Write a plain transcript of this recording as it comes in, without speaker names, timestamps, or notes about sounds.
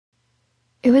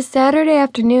It was Saturday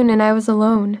afternoon and I was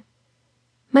alone.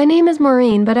 My name is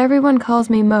Maureen, but everyone calls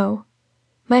me Mo.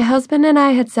 My husband and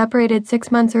I had separated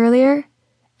 6 months earlier,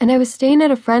 and I was staying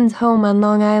at a friend's home on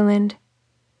Long Island.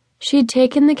 She'd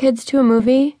taken the kids to a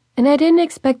movie, and I didn't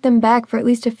expect them back for at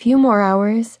least a few more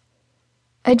hours.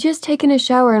 I'd just taken a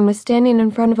shower and was standing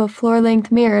in front of a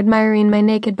floor-length mirror admiring my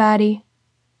naked body.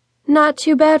 "Not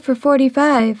too bad for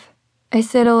 45, I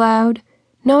said aloud,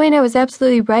 knowing I was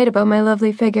absolutely right about my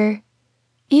lovely figure.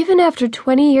 Even after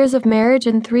 20 years of marriage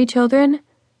and 3 children,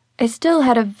 I still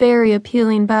had a very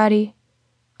appealing body.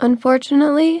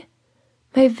 Unfortunately,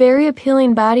 my very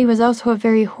appealing body was also a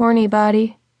very horny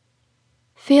body.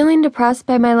 Feeling depressed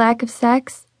by my lack of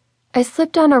sex, I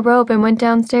slipped on a robe and went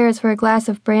downstairs for a glass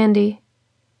of brandy.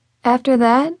 After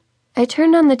that, I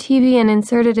turned on the TV and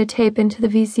inserted a tape into the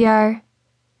VCR.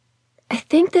 "I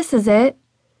think this is it,"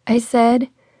 I said,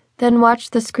 then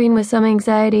watched the screen with some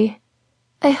anxiety.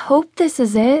 "I hope this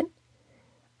is it."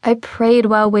 I prayed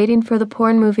while waiting for the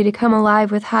porn movie to come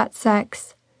alive with hot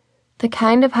sex. The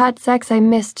kind of hot sex I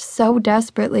missed so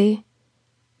desperately.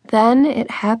 Then it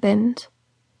happened.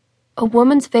 A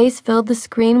woman's face filled the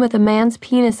screen with a man's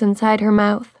penis inside her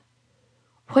mouth.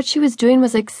 What she was doing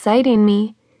was exciting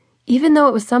me, even though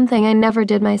it was something I never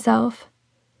did myself.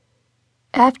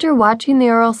 After watching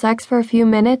the oral sex for a few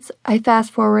minutes, I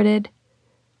fast-forwarded.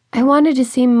 I wanted to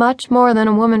see much more than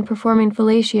a woman performing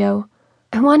fellatio.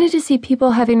 I wanted to see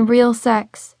people having real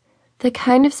sex, the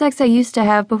kind of sex I used to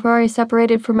have before I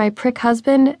separated from my prick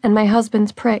husband and my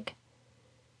husband's prick.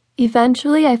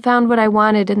 Eventually, I found what I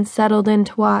wanted and settled in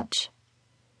to watch.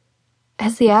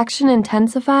 As the action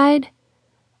intensified,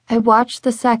 I watched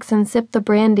the sex and sipped the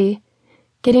brandy,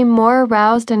 getting more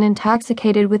aroused and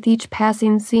intoxicated with each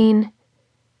passing scene.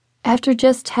 After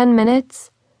just 10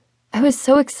 minutes, I was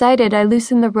so excited I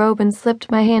loosened the robe and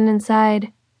slipped my hand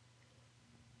inside.